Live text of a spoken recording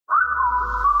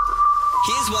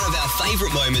Here's one of our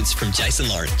favourite moments from Jason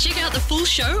Lauren. Check out the full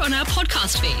show on our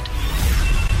podcast feed.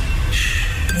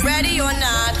 Ready or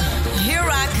not, here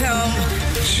I come.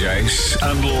 Jace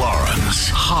and Lauren's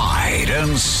Hide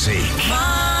and Seek.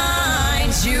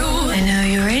 Find you. I know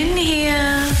you're in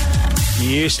here. You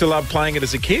used to love playing it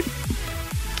as a kid?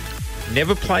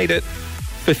 Never played it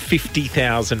for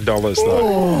 $50,000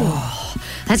 though.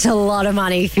 That's a lot of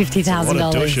money,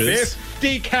 $50,000.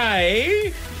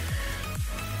 $50K.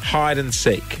 Hide and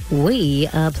seek. We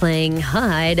are playing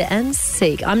hide and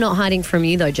seek. I'm not hiding from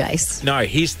you though, Jace. No,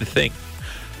 here's the thing.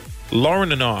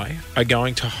 Lauren and I are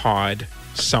going to hide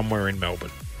somewhere in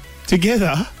Melbourne.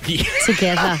 Together?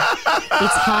 Together.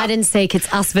 It's hide and seek.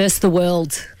 It's us versus the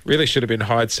world. Really should have been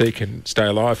hide, seek and stay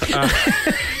alive.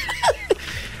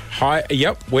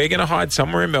 We're going to hide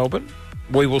somewhere in Melbourne.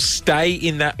 We will stay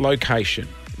in that location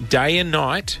day and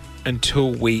night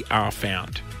until we are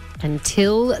found.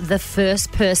 Until the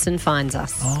first person finds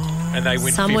us. And they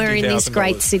win Somewhere in this $50,000.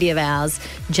 great city of ours,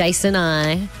 Jason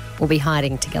and I will be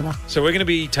hiding together. So we're going to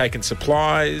be taking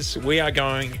supplies. We are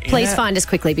going... Please find us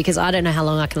quickly because I don't know how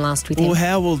long I can last with Well, him.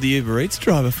 how will the Uber Eats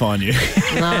driver find you?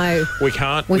 No. We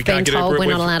can't. We've we can't been get told Uber-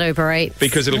 we're not allowed to Uber Eats.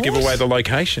 Because it'll give away the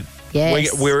location.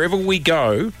 Yes. Wherever we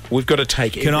go, we've got to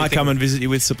take Can I everything. come and visit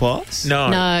you with supplies? No.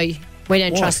 No, we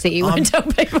don't trust that you won't tell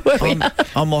people where we are.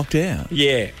 I'm locked out.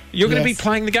 Yeah. You're going to be Yes.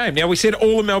 playing the game. Now, we said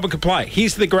all of Melbourne can play.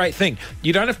 Here's the great thing.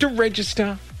 You don't have to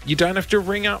register. You don't have to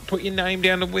ring up, put your name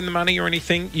down to win the money or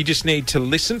anything. You just need to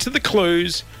listen to the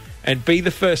clues and be the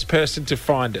first person to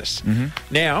find us. Mm-hmm.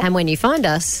 Now... And when you find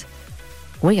us,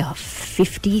 we got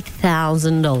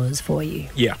 $50,000 for you.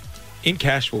 Yeah. In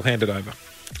cash, we'll hand it over.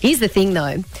 Here's the thing,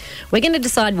 though. We're going to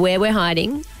decide where we're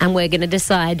hiding and we're going to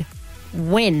decide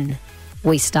when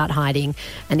we start hiding.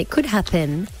 And it could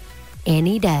happen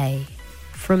any day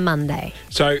from Monday.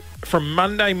 So, from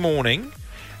Monday morning,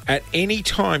 at any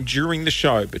time during the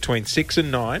show, between 6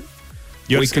 and 9...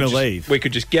 You're we just could going to leave? We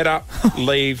could just get up,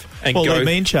 leave, and Well, go... leave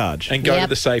me in charge. And go to Yep.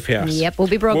 the safe house. Yep, we'll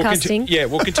be broadcasting.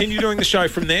 We'll continue doing the show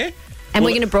from there. And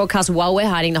we're going to broadcast while we're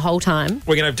hiding the whole time.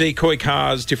 We're going to have decoy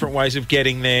cars, different ways of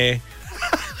getting there.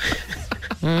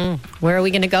 Where are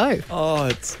we going to go? Oh,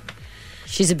 it's...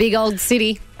 She's a big old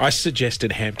city. I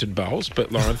suggested Hampton Bowls,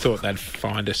 but Lauren thought they'd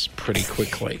find us pretty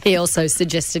quickly. He also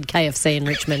suggested KFC in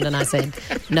Richmond, and I said,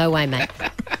 no way, mate.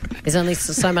 There's only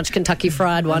so much Kentucky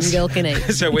Fried one girl can eat.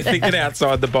 So we're thinking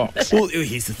outside the box. Well,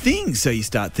 here's the thing. So you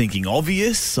start thinking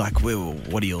obvious, like, well,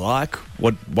 what do you like?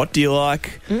 What do you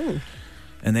like? And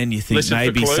then you think Listen for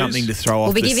maybe clues. something to throw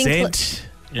off be the giving scent.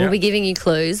 Yeah. We'll be giving you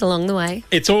clues along the way.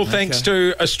 It's all thanks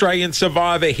to Australian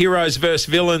Survivor Heroes vs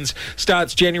Villains.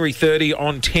 Starts January 30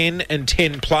 on 10 and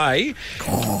 10 Play.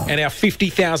 And our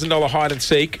 $50,000 hide and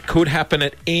seek could happen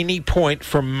at any point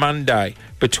from Monday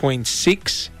between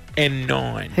 6 and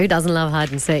 9. Who doesn't love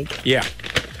hide and seek? Yeah.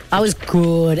 I was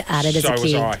good at it as So a kid.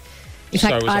 was I. In So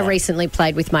fact, was I I. recently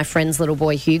played with my friend's little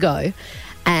boy, Hugo,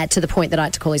 to the point that I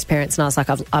had to call his parents and I was like,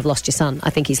 I've lost your son. I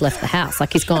think he's left the house.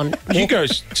 Like, he's gone.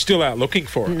 Hugo's still out looking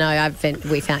for it. No,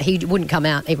 we found he wouldn't come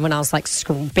out even when I was like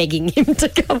begging him to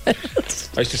come out.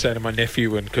 I used to say to my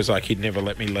nephew, and because he'd never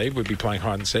let me leave, we'd be playing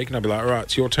hide and seek, and I'd be like, all right,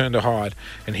 it's your turn to hide.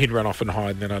 And he'd run off and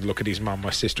hide, and then I'd look at his mum, my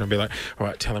sister, and be like, all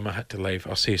right, tell him I had to leave.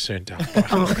 I'll see you soon, Dad.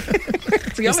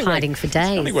 It's the He was only way- hiding for the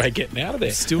only days. way of getting out of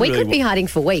there. Still We really could be hiding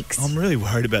for weeks. I'm really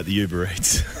worried about the Uber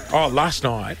Eats. Oh, last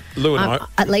night, Lou and I...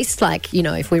 At least, like,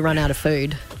 if we run out of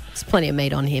food, there's plenty of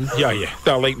meat on him. Yeah,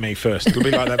 they'll eat me first. It'll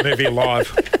be like that movie Alive.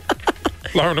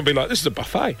 Lauren will be like, this is a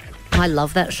buffet. I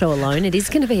love that show Alone. It is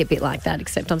going to be a bit like that,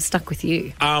 except I'm stuck with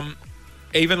you.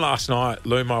 Even last night,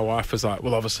 Lou, my wife, was like,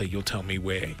 well, obviously you'll tell me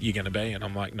where you're going to be. And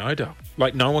I'm like, no, Dale.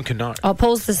 Like, no one can know. Oh,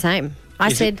 Paul's the same. I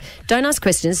Is said, don't ask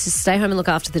questions, just stay home and look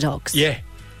after the dogs. Yeah.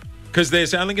 Because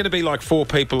there's only going to be like 4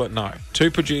 people that know. 2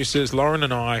 producers, Lauren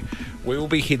and I. We will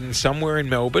be hidden somewhere in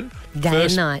Melbourne. Day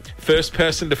and night. First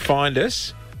person to find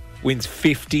us wins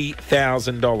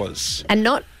 $50,000. And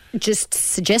not just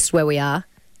suggest where we are,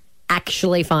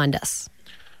 actually find us.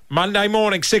 Monday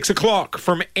morning, 6 o'clock.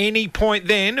 From any point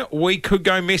then, we could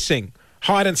go missing.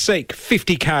 Hide and seek,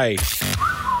 $50K.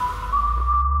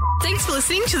 Thanks for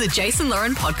listening to the Jason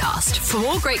Lauren podcast. For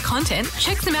more great content,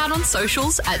 check them out on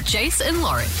socials at Jason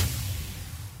Lauren.